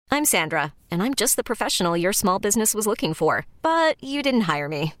I'm Sandra, and I'm just the professional your small business was looking for. But you didn't hire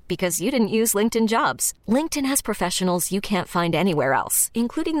me because you didn't use LinkedIn Jobs. LinkedIn has professionals you can't find anywhere else,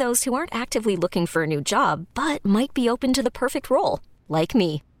 including those who aren't actively looking for a new job, but might be open to the perfect role, like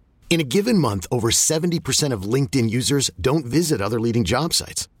me. In a given month, over 70% of LinkedIn users don't visit other leading job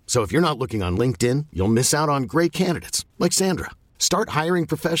sites. So if you're not looking on LinkedIn, you'll miss out on great candidates like Sandra. Start hiring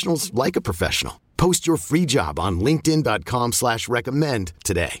professionals like a professional. Post your free job on linkedin.com/recommend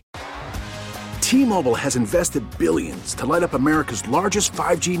today. T-Mobile has invested billions to light up America's largest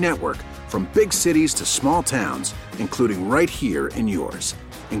 5G network, from big cities to small towns, including right here in yours.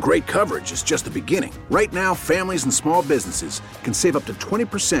 And great coverage is just the beginning. Right now, families and small businesses can save up to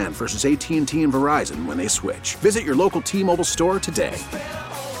 20% versus AT&T and Verizon when they switch. Visit your local T-Mobile store today.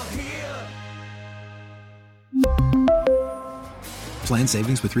 Plan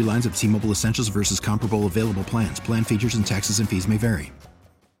savings with 3 lines of T-Mobile Essentials versus comparable available plans. Plan features and taxes and fees may vary.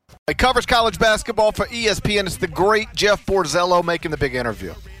 He covers college basketball for ESPN. It's the great Jeff Borzello making the big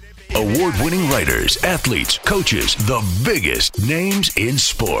interview. Award-winning writers, athletes, coaches, the biggest names in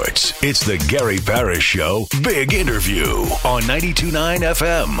sports. It's the Gary Parrish Show Big Interview on 92.9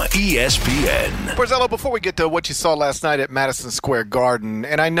 FM ESPN. Borzello, before we get to what you saw last night at Madison Square Garden,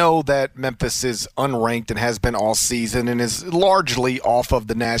 and I know that Memphis is unranked and has been all season and is largely off of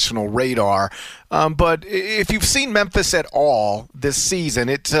the national radar, but if you've seen Memphis at all this season,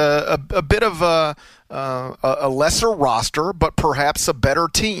 it's a bit of a lesser roster, but perhaps a better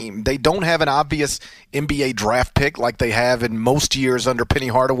team. They don't have an obvious NBA draft pick like they have in most years under Penny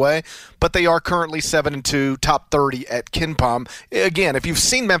Hardaway, but they are currently 7-2, top 30 at KenPom. Again, if you've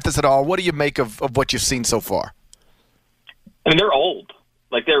seen Memphis at all, what do you make of what you've seen so far? I mean, they're old.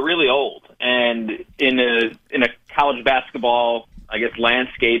 Like, they're really old. And in a college basketball, I guess,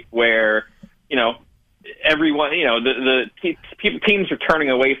 landscape where, you know, everyone, you know, the teams are turning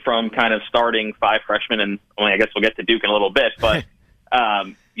away from kind of starting 5 freshmen, and I guess we'll get to Duke in a little bit, but,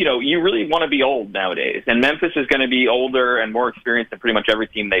 you know, you really want to be old nowadays, and Memphis is going to be older and more experienced than pretty much every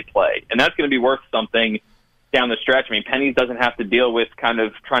team they play, and that's going to be worth something down the stretch. I mean, Penny doesn't have to deal with kind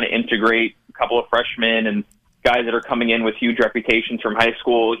of trying to integrate a couple of freshmen and guys that are coming in with huge reputations from high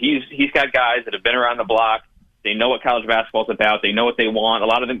school. He's got guys that have been around the block. They know what college basketball is about. They know what they want. A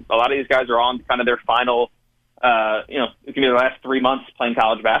lot of these guys are on kind of their final, you know, it can be the last 3 months playing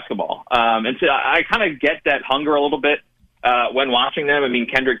college basketball. And so I kind of get that hunger a little bit when watching them. I mean,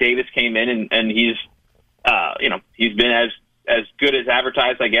 Kendrick Davis came in and he's, you know, he's been as good as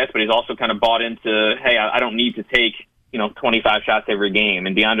advertised, I guess, but he's also kind of bought into, hey, I don't need to take, you know, 25 shots every game.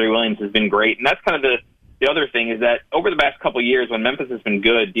 And DeAndre Williams has been great. And that's kind of the other thing is that over the past couple of years, when Memphis has been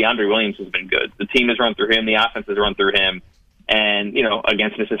good, DeAndre Williams has been good. The team has run through him. The offense has run through him. And, you know,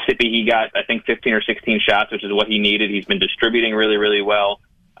 against Mississippi, he got, I think, 15 or 16 shots, which is what he needed. He's been distributing really, really well.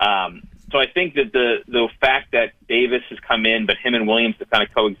 So I think that the fact that Davis has come in, but him and Williams have kind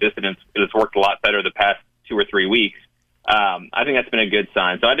of coexisted, and it's worked a lot better the past 2 or 3 weeks, I think that's been a good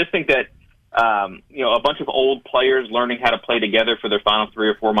sign. So I just think that, you know, a bunch of old players learning how to play together for their final 3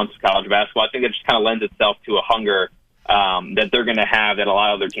 or 4 months of college basketball, I think that just kind of lends itself to a hunger that they're going to have that a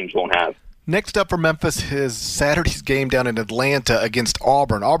lot of other teams won't have. Next up for Memphis is Saturday's game down in Atlanta against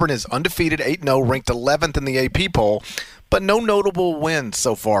Auburn. Auburn is undefeated, 8-0, ranked 11th in the AP poll, but no notable wins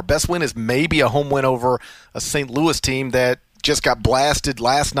so far. Best win is maybe a home win over a St. Louis team that just got blasted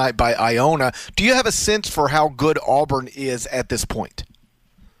last night by Iona. Do you have a sense for how good Auburn is at this point?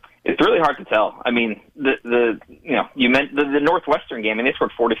 It's really hard to tell. I mean, you meant the Northwestern game, and they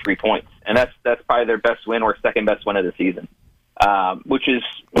scored 43 points, and that's probably their best win or second best win of the season, which is,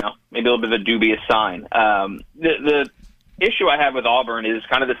 you know, maybe a little bit of a dubious sign. The issue I have with Auburn is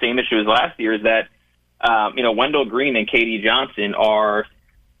kind of the same issue as last year, is that you know, Wendell Green and KD Johnson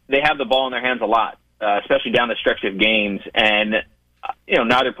they have the ball in their hands a lot, especially down the stretch of games, and you know,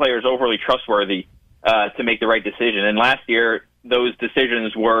 neither player is overly trustworthy to make the right decision. And last year, those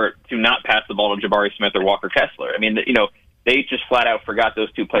decisions were to not pass the ball to Jabari Smith or Walker Kessler. I mean, you know, they just flat out forgot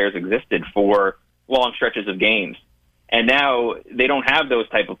those two players existed for long stretches of games. And now they don't have those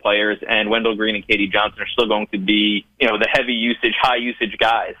type of players, and Wendell Green and KD Johnson are still going to be, you know, the heavy usage, high usage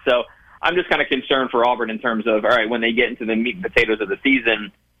guys. So I'm just kind of concerned for Auburn in terms of, all right, when they get into the meat and potatoes of the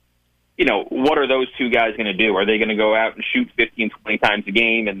season, you know, what are those two guys going to do? Are they going to go out and shoot 15, 20 times a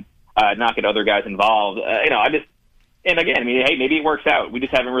game and not get other guys involved? You know, and again, I mean, hey, maybe it works out. We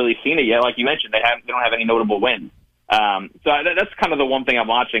just haven't really seen it yet. Like you mentioned, they don't have any notable wins. So that's kind of the one thing I'm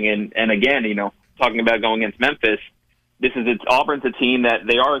watching. And again, you know, talking about going against Memphis, Auburn's a team that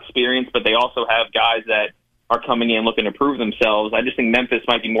they are experienced, but they also have guys that are coming in looking to prove themselves. I just think Memphis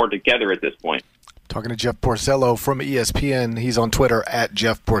might be more together at this point. Talking to Jeff Borzello from ESPN. He's on Twitter at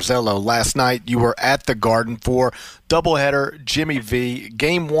Jeff Borzello. Last night you were at the Garden for doubleheader Jimmy V.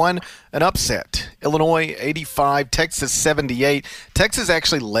 Game 1, an upset. Illinois 85, Texas 78. Texas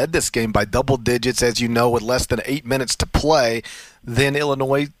actually led this game by double digits, as you know, with less than 8 minutes to play. Then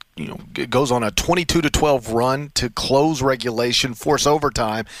Illinois goes on a 22-12 run to close regulation, force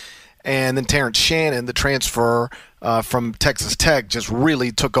overtime. And then Terrence Shannon, the transfer from Texas Tech, just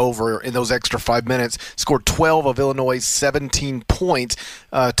really took over in those extra 5 minutes, scored 12 of Illinois' 17 points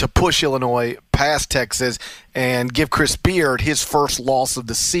to push Illinois past Texas and give Chris Beard his first loss of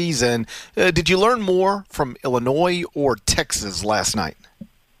the season. Did you learn more from Illinois or Texas last night?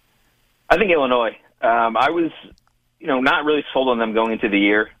 I think Illinois. I was, not really sold on them going into the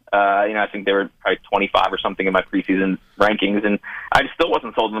year. I think they were probably 25 or something in my preseason rankings, and I still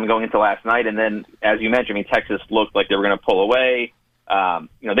wasn't sold on them going into last night. And then, as you mentioned, Texas looked like they were going to pull away.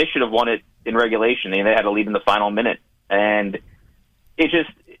 They should have won it in regulation. They had a lead in the final minute, and it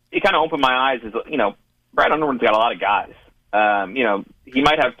kind of opened my eyes. Brad Underwood's got a lot of guys. He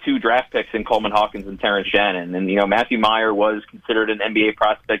might have 2 draft picks in Coleman Hawkins and Terrence Shannon, and Matthew Meyer was considered an NBA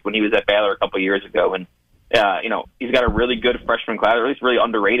prospect when he was at Baylor a couple of years ago, and he's got a really good freshman class, or at least really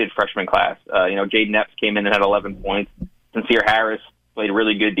underrated freshman class. Jaden Epps came in and had 11 points. Sincere Harris played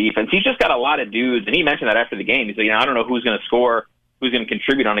really good defense. He's just got a lot of dudes, and he mentioned that after the game. He said, I don't know who's going to score, who's going to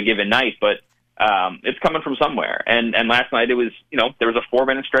contribute on a given night, but it's coming from somewhere. And last night it was, there was a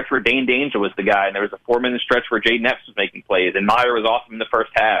 4-minute stretch where Dane Danger was the guy, and there was a 4-minute stretch where Jaden Epps was making plays, and Meyer was awesome in the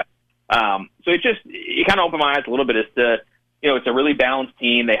first half. So it kind of opened my eyes a little bit as to, it's a really balanced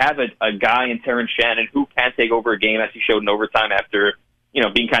team. They have a guy in Terrence Shannon who can take over a game, as he showed in overtime after,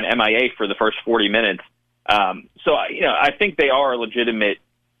 being kind of MIA for the first 40 minutes. I think they are a legitimate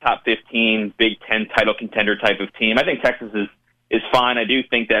top 15, Big Ten title contender type of team. I think Texas is fine. I do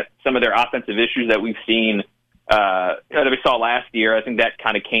think that some of their offensive issues that we've seen, that we saw last year, I think that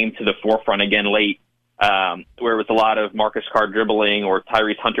kind of came to the forefront again late, where it was a lot of Marcus Carr dribbling or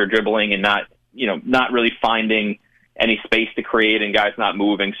Tyrese Hunter dribbling and not really finding any space to create and guys not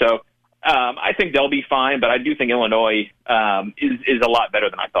moving. So I think they'll be fine, but I do think Illinois is a lot better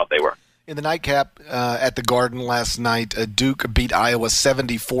than I thought they were. In the nightcap at the Garden last night, Duke beat Iowa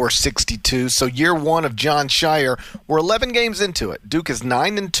 74-62. So year 1 of Jon Scheyer, we're 11 games into it. Duke is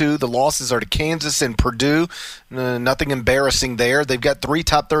 9-2. The losses are to Kansas and Purdue. Nothing embarrassing there. They've got 3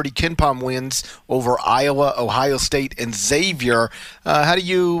 top 30 KenPom wins over Iowa, Ohio State, and Xavier. How do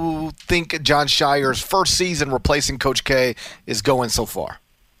you think Jon Scheyer's first season replacing Coach K is going so far?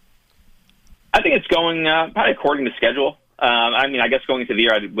 I think it's going probably according to schedule. I guess going into the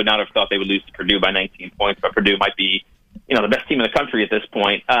year, I would not have thought they would lose to Purdue by 19 points, but Purdue might be, the best team in the country at this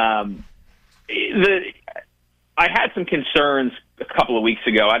point. I had some concerns a couple of weeks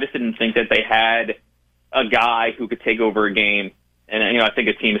ago. I just didn't think that they had a guy who could take over a game. And, I think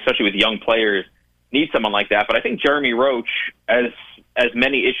a team, especially with young players, needs someone like that. But I think Jeremy Roach, as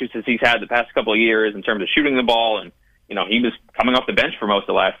many issues as he's had the past couple of years in terms of shooting the ball, and, he was coming off the bench for most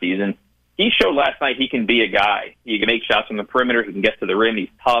of last season, he showed last night he can be a guy. He can make shots from the perimeter. He can get to the rim. He's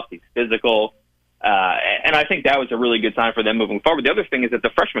tough. He's physical. And I think that was a really good sign for them moving forward. The other thing is that the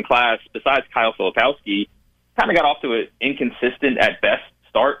freshman class, besides Kyle Filipowski, kind of got off to an inconsistent at best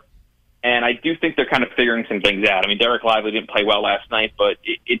start. And I do think they're kind of figuring some things out. Derek Lively didn't play well last night, but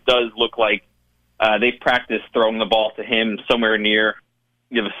it does look like they've practiced throwing the ball to him somewhere near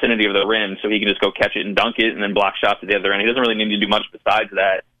the vicinity of the rim so he can just go catch it and dunk it and then block shots at the other end. He doesn't really need to do much besides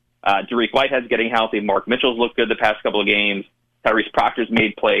that. Dariq Whitehead's getting healthy. Mark Mitchell's looked good the past couple of games. Tyrese Proctor's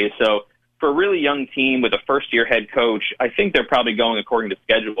made plays. So for a really young team with a first-year head coach, I think they're probably going according to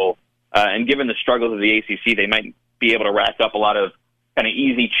schedule. And given the struggles of the ACC, they might be able to rack up a lot of kind of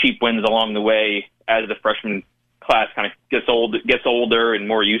easy, cheap wins along the way as the freshman class kind of gets older and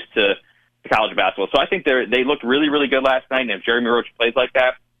more used to college basketball. So I think they looked really, really good last night. And if Jeremy Roach plays like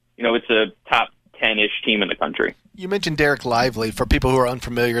that, it's a top 10-ish team in the country. You mentioned Derek Lively. For people who are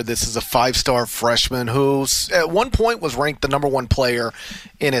unfamiliar, this is a 5-star freshman who at one point was ranked the number 1 player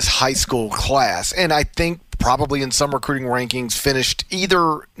in his high school class. And I think probably in some recruiting rankings finished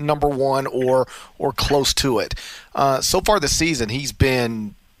either number 1 or close to it. So far this season, he's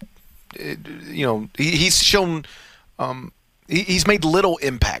been, he's shown he's made little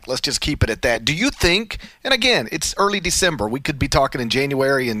impact. Let's just keep it at that. Do you think, and again, it's early December. We could be talking in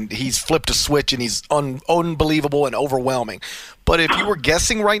January, and he's flipped a switch, and he's unbelievable and overwhelming. But if you were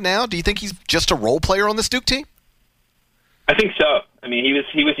guessing right now, do you think he's just a role player on this Duke team? I think so. He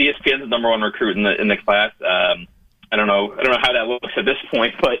was ESPN's number 1 recruit in the class. I don't know how that looks at this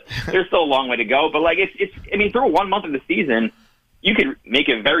point, but there's still a long way to go. But it's through 1 month of the season, you could make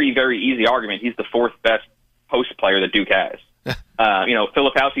a very, very easy argument he's the fourth best post player that Duke has.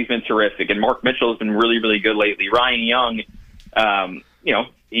 Filipowski's been terrific, and Mark Mitchell has been really, really good lately. Ryan Young,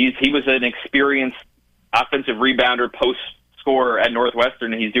 he was an experienced offensive rebounder, post scorer at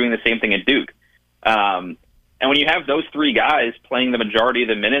Northwestern, and he's doing the same thing at Duke. And when you have those three guys playing the majority of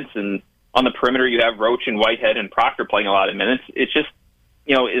the minutes, and on the perimeter you have Roach and Whitehead and Proctor playing a lot of minutes, it's just,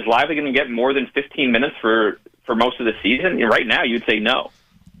 is Lively going to get more than 15 minutes for most of the season? Right now, you'd say no.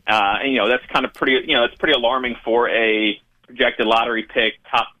 That's kind of pretty, that's pretty alarming for a projected lottery pick,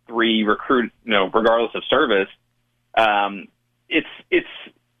 top 3 recruit, regardless of service. I guess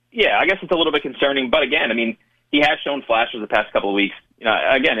it's a little bit concerning, but again, I mean, he has shown flashes the past couple of weeks.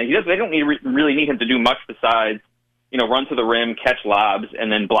 Again, they don't really need him to do much besides, run to the rim, catch lobs,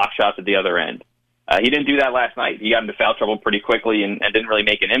 and then block shots at the other end. He didn't do that last night. He got into foul trouble pretty quickly and didn't really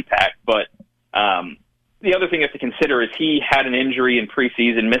make an impact. But the other thing you have to consider is he had an injury in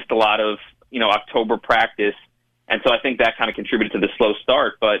preseason, missed a lot of, October practice. And so I think that kind of contributed to the slow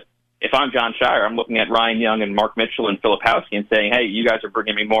start. But if I'm John Shire, I'm looking at Ryan Young and Mark Mitchell and Filipowski and saying, hey, you guys are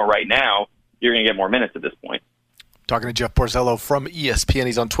bringing me more right now. You're going to get more minutes at this point. Talking to Jeff Borzello from ESPN.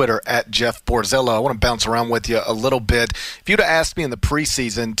 He's on Twitter at Jeff Borzello. I want to bounce around with you a little bit. If you'd have asked me in the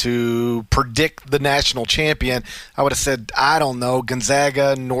preseason to predict the national champion, I would have said, I don't know,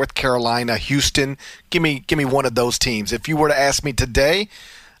 Gonzaga, North Carolina, Houston. Give me one of those teams. If you were to ask me today,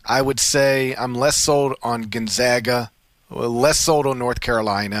 I would say I'm less sold on Gonzaga, less sold on North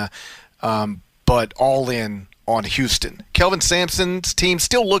Carolina, but all in on Houston. Kelvin Sampson's team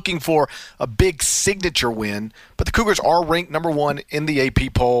still looking for a big signature win, but the Cougars are ranked number 1 in the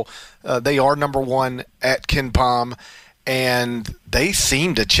AP poll. They are number 1 at KenPom, and they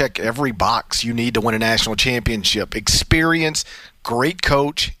seem to check every box you need to win a national championship. Experience, great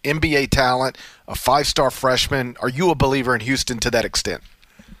coach, NBA talent, a 5-star freshman. Are you a believer in Houston to that extent?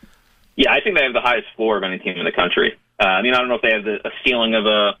 Yeah, I think they have the highest floor of any team in the country. I don't know if they have a ceiling of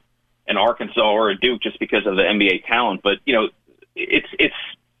an Arkansas or a Duke just because of the NBA talent, but it's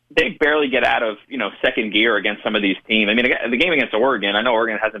they barely get out of second gear against some of these teams. I mean, the game against Oregon, I know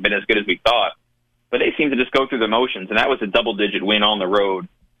Oregon hasn't been as good as we thought, but they seem to just go through the motions, and that was a double-digit win on the road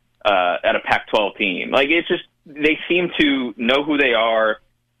at a Pac-12 team. Like, it's just they seem to know who they are.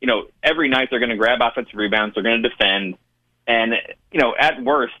 Every night they're going to grab offensive rebounds, they're going to defend, and at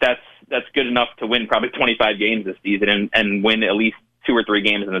worst that's good enough to win probably 25 games this season and win at least 2 or 3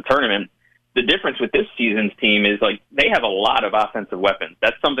 games in the tournament. The difference with this season's team is they have a lot of offensive weapons.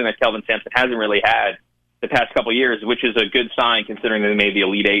 That's something that Kelvin Sampson hasn't really had the past couple of years, which is a good sign considering they made the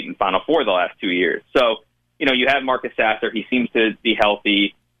Elite 8 and Final 4 the last 2 years. So, you have Marcus Sasser. He seems to be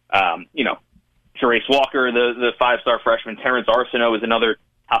healthy. Therese Walker, the 5-star freshman. Terrence Arsenault is another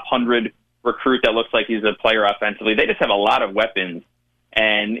top 100 recruit that looks like he's a player offensively. They just have a lot of weapons.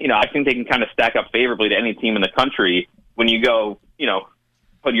 And, I think they can kind of stack up favorably to any team in the country. When you go,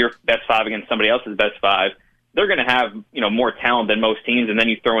 put your best 5 against somebody else's best 5, they're going to have, more talent than most teams. And then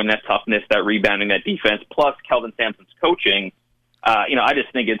you throw in that toughness, that rebounding, that defense, plus Kelvin Sampson's coaching. I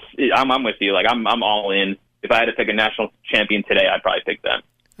just think I'm with you. I'm all in. If I had to pick a national champion today, I'd probably pick them.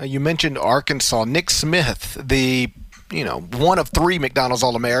 You mentioned Arkansas. Nick Smith, the one of 3 McDonald's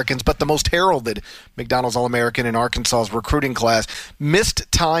All-Americans, but the most heralded McDonald's All-American in Arkansas's recruiting class, missed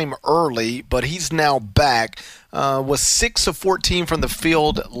time early, but he's now back. Was 6 of 14 from the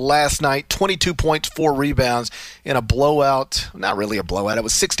field last night, 22 points, 4 rebounds in a blowout. Not really a blowout. It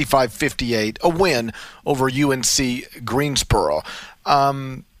was 65-58, a win over UNC Greensboro.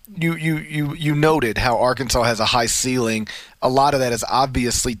 You noted how Arkansas has a high ceiling. A lot of that is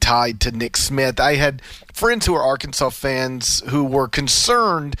obviously tied to Nick Smith. I had friends who are Arkansas fans who were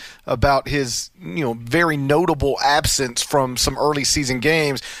concerned about his, very notable absence from some early season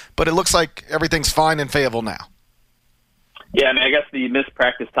games, but it looks like everything's fine in Fayetteville now. Yeah, I guess the missed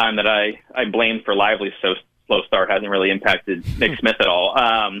practice time that I blamed for Lively's slow start hasn't really impacted Nick Smith at all.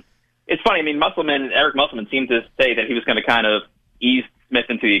 It's funny. I mean, Eric Musselman seemed to say that he was going to kind of ease Smith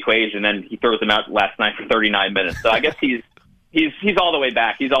into the equation, and he throws him out last night for 39 minutes. So I guess he's all the way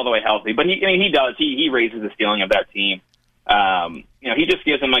back. He's all the way healthy. But he raises the ceiling of that team. He just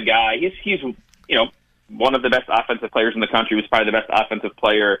gives him a guy. He's one of the best offensive players in the country. He was probably the best offensive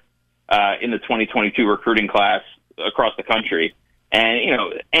player in the 2022 recruiting class across the country.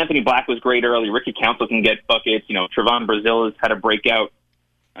 And Anthony Black was great early. Ricky Council can get buckets. Trevon Brazile has had a breakout.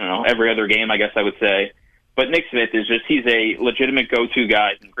 I don't know, every other game, I guess I would say. But Nick Smith he's a legitimate go-to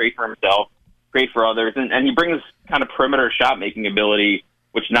guy. He's great for himself, great for others. And he brings kind of perimeter shot-making ability,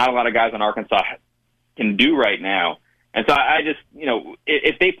 which not a lot of guys in Arkansas can do right now. And so I just,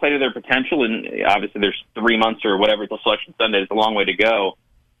 if they play to their potential, and obviously there's 3 months or whatever till Selection Sunday, it's a long way to go.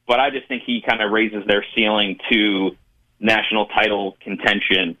 But I just think he kind of raises their ceiling to national title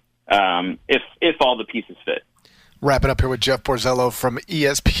contention if all the pieces fit. Wrapping up here with Jeff Borzello from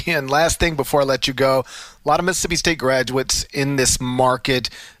ESPN. Last thing before I let you go, a lot of Mississippi State graduates in this market.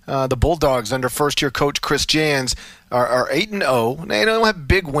 The Bulldogs under first-year coach Chris Jans are 8-0. They don't have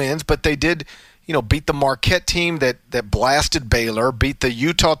big wins, but they did beat the Marquette team that blasted Baylor, beat the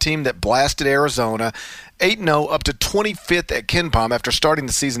Utah team that blasted Arizona, 8-0 up to 25th at KenPom after starting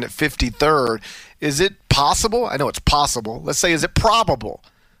the season at 53rd. Is it possible? I know it's possible. Let's say, is it probable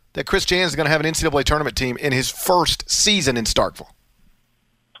that Chris Jans is going to have an NCAA tournament team in his first season in Starkville?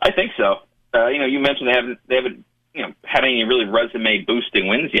 I think so. You mentioned they haven't had any really resume boosting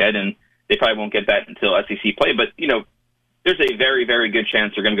wins yet, and they probably won't get that until SEC play. But there's a very, very good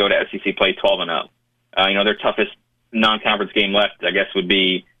chance they're going to go to SEC play 12-0. Their toughest non-conference game left, I guess, would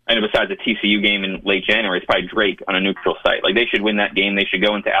be, besides the TCU game in late January, it's probably Drake on a neutral site. Like, they should win that game. They should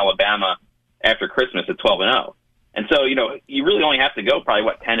go into Alabama after Christmas at 12-0. And so, you really only have to go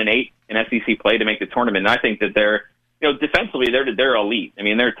probably, 10-8 in SEC play to make the tournament. And I think that they're, defensively, they're elite. I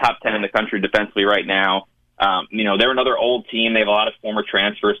mean, they're top 10 in the country defensively right now. They're another old team. They have a lot of former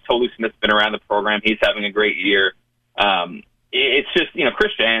transfers. Tolu Smith's been around the program. He's having a great year. It's just,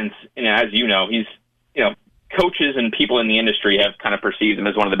 Chris Jans, as you know, he's, coaches and people in the industry have kind of perceived him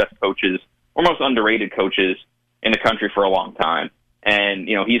as one of the best coaches or most underrated coaches in the country for a long time. And,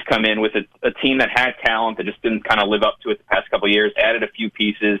 he's come in with a team that had talent that just didn't kind of live up to it the past couple of years, added a few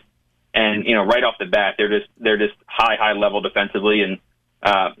pieces, and, right off the bat, they're just high level defensively. And,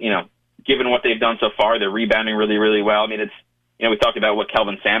 given what they've done so far, they're rebounding really, really well. I mean, it's, we talked about what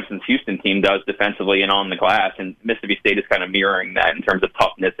Kelvin Sampson's Houston team does defensively and on the glass, and Mississippi State is kind of mirroring that in terms of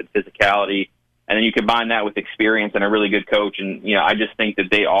toughness and physicality. And then you combine that with experience and a really good coach, and, I just think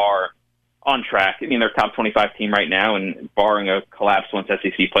that they are on track. I mean, they're a top 25 team right now, and barring a collapse once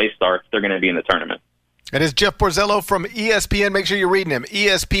SEC play starts, they're going to be in the tournament. It is Jeff Borzello from ESPN. Make sure you're reading him.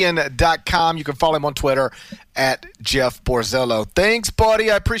 ESPN.com. You can follow him on Twitter at Jeff Borzello. Thanks,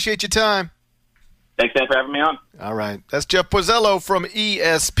 buddy. I appreciate your time. Thanks, Dan, for having me on. All right. That's Jeff Borzello from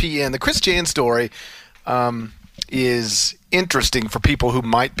ESPN. The Chris Jans story is interesting for people who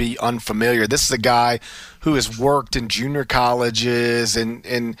might be unfamiliar. This is a guy who has worked in junior colleges and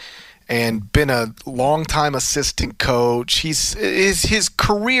been a longtime assistant coach. His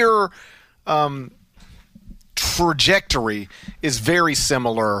career trajectory is very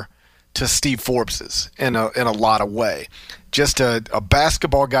similar to Steve Forbes's in a lot of way. Just a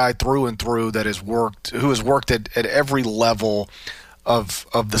basketball guy through and through who has worked at every level of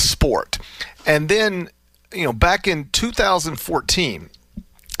the sport. And then, back in 2014,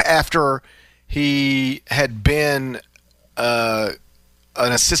 after he had been an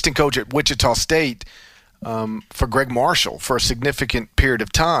assistant coach at Wichita State for Greg Marshall for a significant period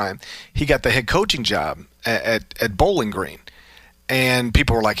of time, he got the head coaching job at Bowling Green. And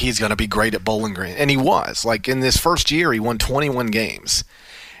people were like, he's going to be great at Bowling Green. And he was. Like, in this first year, he won 21 games.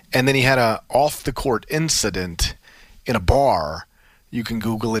 And then he had a off-the-court incident in a bar. You can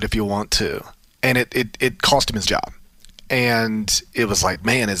Google it if you want to. And it cost him his job. And it was like,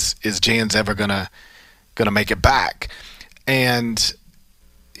 man, is Jans ever gonna make it back? And,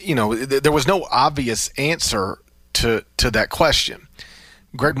 there was no obvious answer to that question.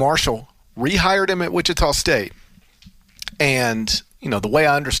 Greg Marshall rehired him at Wichita State. And, the way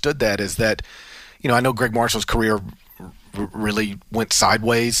I understood that is that, I know Greg Marshall's career really went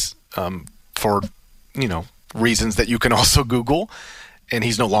sideways for, reasons that you can also Google. And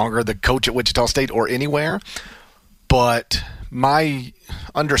he's no longer the coach at Wichita State or anywhere. But my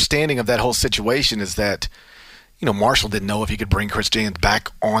understanding of that whole situation is that, Marshall didn't know if he could bring Chris Jans back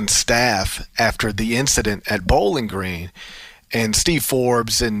on staff after the incident at Bowling Green. And Steve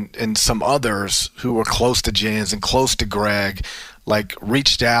Forbes and some others who were close to Jans and close to Greg,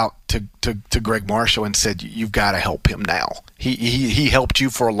 reached out to Greg Marshall and said, you've got to help him now. He helped you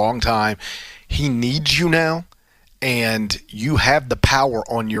for a long time. He needs you now. And you have the power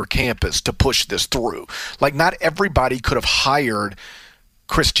on your campus to push this through. Not everybody could have hired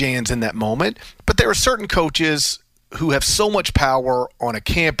Chris Jans in that moment, but there are certain coaches who have so much power on a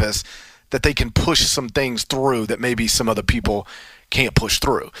campus that they can push some things through that maybe some other people can't push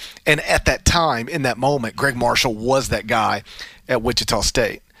through. And at that time, in that moment, Greg Marshall was that guy at Wichita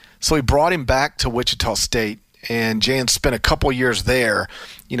State. So he brought him back to Wichita State, and Jans spent a couple years there,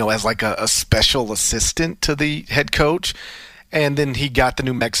 as a special assistant to the head coach. And then he got the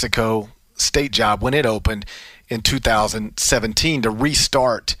New Mexico State job when it opened in 2017 to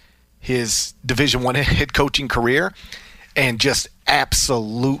restart his Division I head coaching career. and just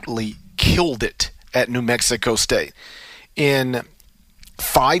absolutely killed it at New Mexico State. In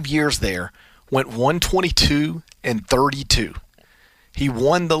 5 years there, went 122-32. He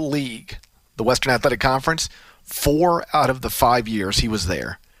won the league, the Western Athletic Conference, 4 out of the 5 years he was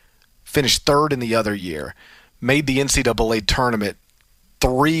there. Finished third in the other year. Made the NCAA tournament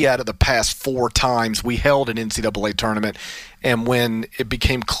 3 out of the past 4 times we held an NCAA tournament. And when it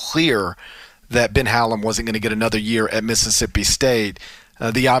became clear that Ben Hallam wasn't going to get another year at Mississippi State,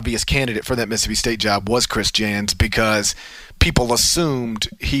 the obvious candidate for that Mississippi State job was Chris Jans, because people assumed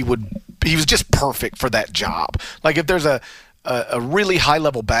he was just perfect for that job. Like, if there's a really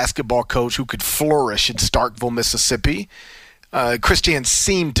high-level basketball coach who could flourish in Starkville, Mississippi, Chris Jans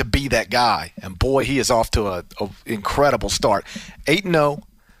seemed to be that guy. And boy, he is off to an incredible start. 8-0,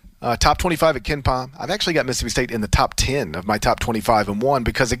 top 25 at KenPom. I've actually got Mississippi State in the top 10 of my top 25 and 1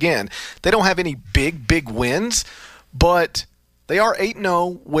 because, again, they don't have any big wins, but they are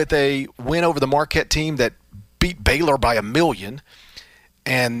 8-0 with a win over the Marquette team that beat Baylor by 1 million.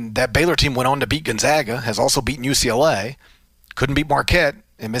 And that Baylor team went on to beat Gonzaga, has also beaten UCLA, couldn't beat Marquette,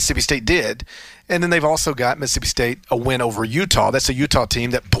 and Mississippi State did. And then they've also got Mississippi State a win over Utah. That's a Utah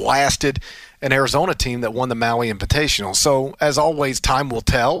team that blasted an Arizona team that won the Maui Invitational. So, as always, time will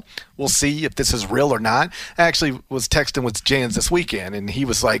tell. We'll see if this is real or not. I actually was texting with Jans this weekend, and he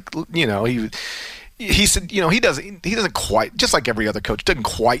was like, he said, he doesn't quite, just like every other coach, doesn't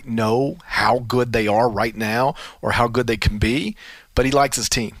quite know how good they are right now or how good they can be, but he likes his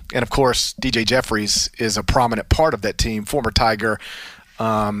team. And, of course, DJ Jeffries is a prominent part of that team. Former Tiger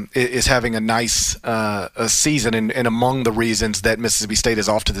is having a nice a season and among the reasons that Mississippi State is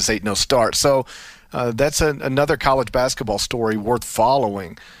off to this 8-0 start. So that's another college basketball story worth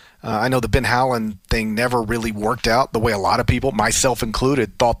following. I know the Ben Hallam thing never really worked out the way a lot of people, myself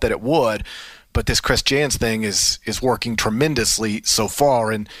included, thought that it would. But this Chris Jans thing is working tremendously so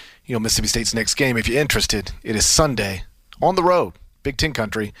far. And, Mississippi State's next game, if you're interested, it is Sunday on the road, Big Ten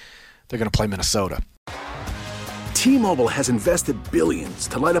country. They're going to play Minnesota. T-Mobile has invested billions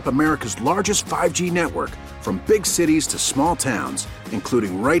to light up America's largest 5G network, from big cities to small towns,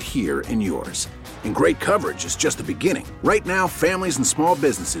 including right here in yours. And great coverage is just the beginning. Right now, families and small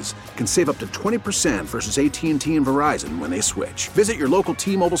businesses can save up to 20% versus AT&T and Verizon when they switch. Visit your local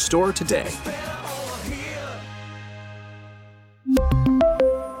T-Mobile store today.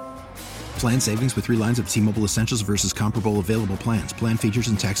 Plan savings with 3 lines of T-Mobile Essentials versus comparable available plans. Plan features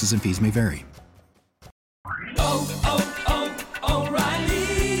and taxes and fees may vary.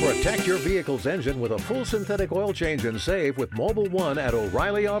 Protect your vehicle's engine with a full synthetic oil change and save with Mobil 1 at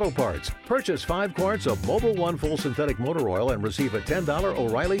O'Reilly Auto Parts. Purchase 5 quarts of Mobil 1 full synthetic motor oil and receive a $10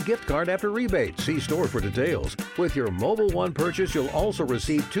 O'Reilly gift card after rebate. See store for details. With your Mobil 1 purchase, you'll also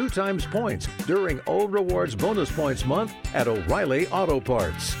receive 2 times points during O Rewards Bonus Points Month at O'Reilly Auto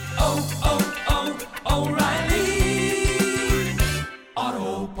Parts. O'Reilly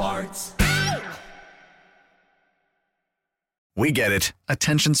Auto Parts. We get it.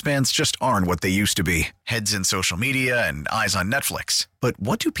 Attention spans just aren't what they used to be. Heads in social media and eyes on Netflix. But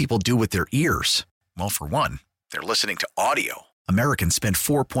what do people do with their ears? Well, for one, they're listening to audio. Americans spend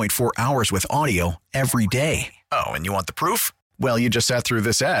 4.4 hours with audio every day. Oh, and you want the proof? Well, you just sat through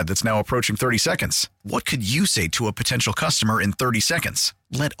this ad that's now approaching 30 seconds. What could you say to a potential customer in 30 seconds?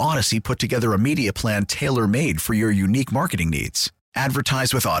 Let Odyssey put together a media plan tailor-made for your unique marketing needs.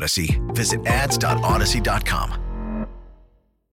 Advertise with Odyssey. Visit ads.odyssey.com.